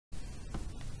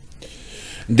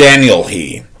Daniel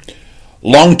here.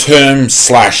 Long-term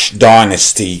 /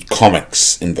 Dynasty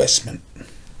comics investment.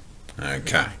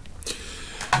 Okay.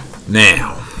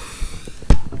 Now,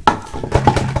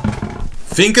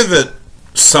 think of it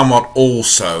somewhat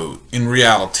also in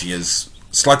reality as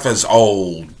it's like those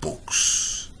old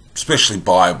books, especially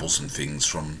Bibles and things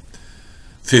from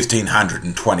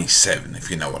 1527,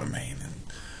 if you know what I mean, and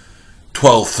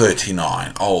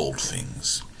 1239, old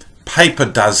things. Paper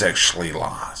does actually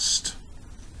last.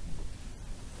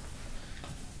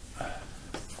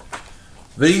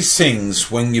 These things,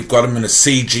 when you've got them in a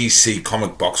CGC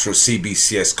comic box or a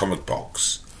CBCS comic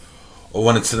box, or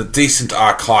when it's in a decent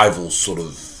archival sort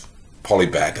of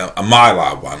polybag, a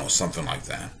Mylar one or something like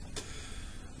that,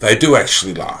 they do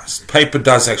actually last. Paper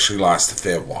does actually last a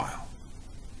fair while.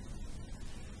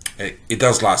 It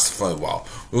does last a fair while.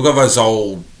 We've got those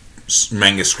old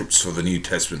manuscripts for the New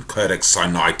Testament, Codex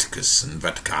Sinaiticus and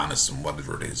Vaticanus and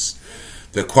whatever it is.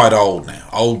 They're quite old now.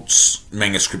 Old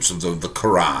manuscripts of the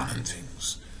Quran and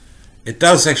things. It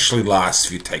does actually last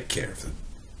if you take care of them.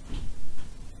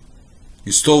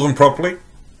 You store them properly,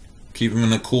 keep them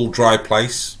in a cool, dry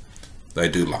place, they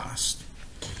do last.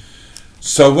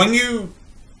 So when you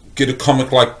get a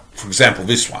comic like, for example,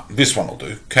 this one will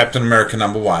do, Captain America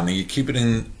 #1, and you keep it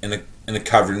in a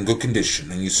cover in good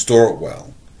condition and you store it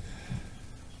well,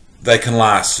 they can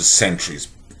last for centuries,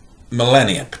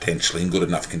 millennia potentially, in good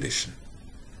enough condition.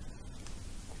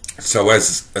 So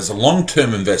as a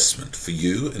long-term investment for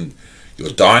you and your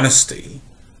dynasty,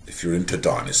 if you're into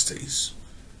dynasties,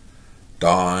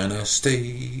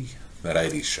 Dynasty, that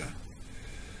 80s show,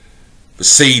 the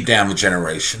seed down the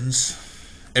generations,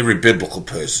 every biblical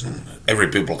person, every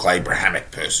biblical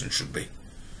Abrahamic person should be.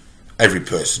 Every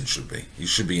person should be. You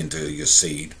should be into your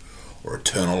seed or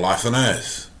eternal life on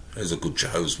earth. There's a good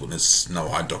Jehovah's Witness, no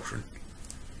eye doctrine.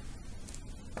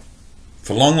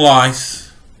 For long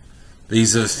life,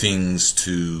 these are things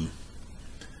to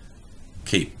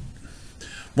keep.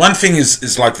 One thing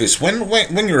is like this.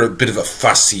 When you're a bit of a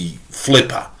fussy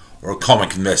flipper or a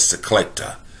comic investor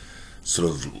collector, sort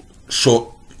of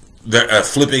short,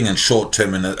 flipping and short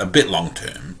term and a bit long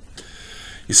term,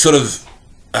 you sort of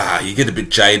you get a bit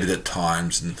jaded at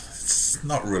times and it's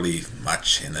not really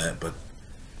much in it. But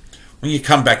when you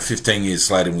come back 15 years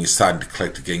later and you're starting to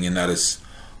collect again, you notice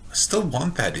I still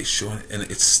want that issue and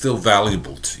it's still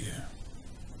valuable to you.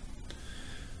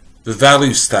 The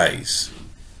value stays.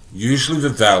 Usually the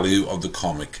value of the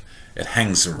comic, it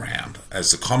hangs around.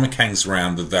 As the comic hangs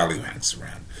around, the value hangs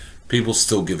around. People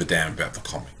still give a damn about the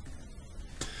comic.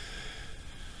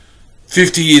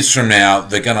 50 years from now,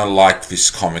 they're going to like this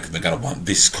comic and they're going to want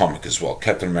this comic as well.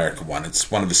 Captain America 1,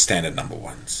 it's one of the standard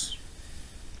 #1s.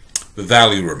 The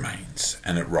value remains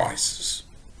and it rises.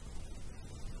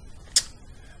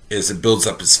 As it builds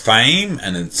up its fame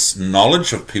and its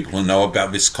knowledge of people who know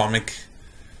about this comic,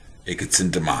 it gets in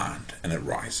demand and it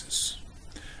rises.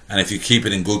 And if you keep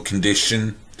it in good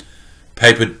condition,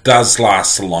 paper does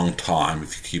last a long time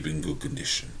if you keep it in good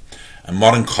condition. And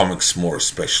modern comics more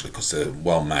especially because they're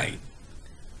well made.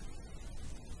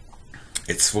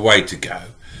 It's the way to go.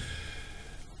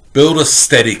 Build a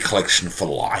steady collection for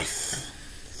life.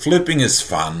 Flipping is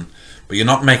fun, but you're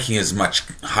not making as much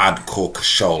hardcore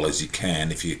cachole as you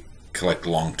can if you collect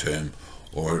long term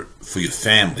or for your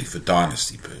family, for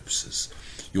dynasty purposes.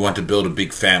 You want to build a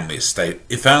big family estate.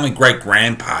 If only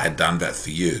great-grandpa had done that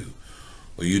for you,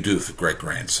 or you do it for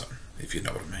great-grandson, if you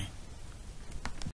know what I mean.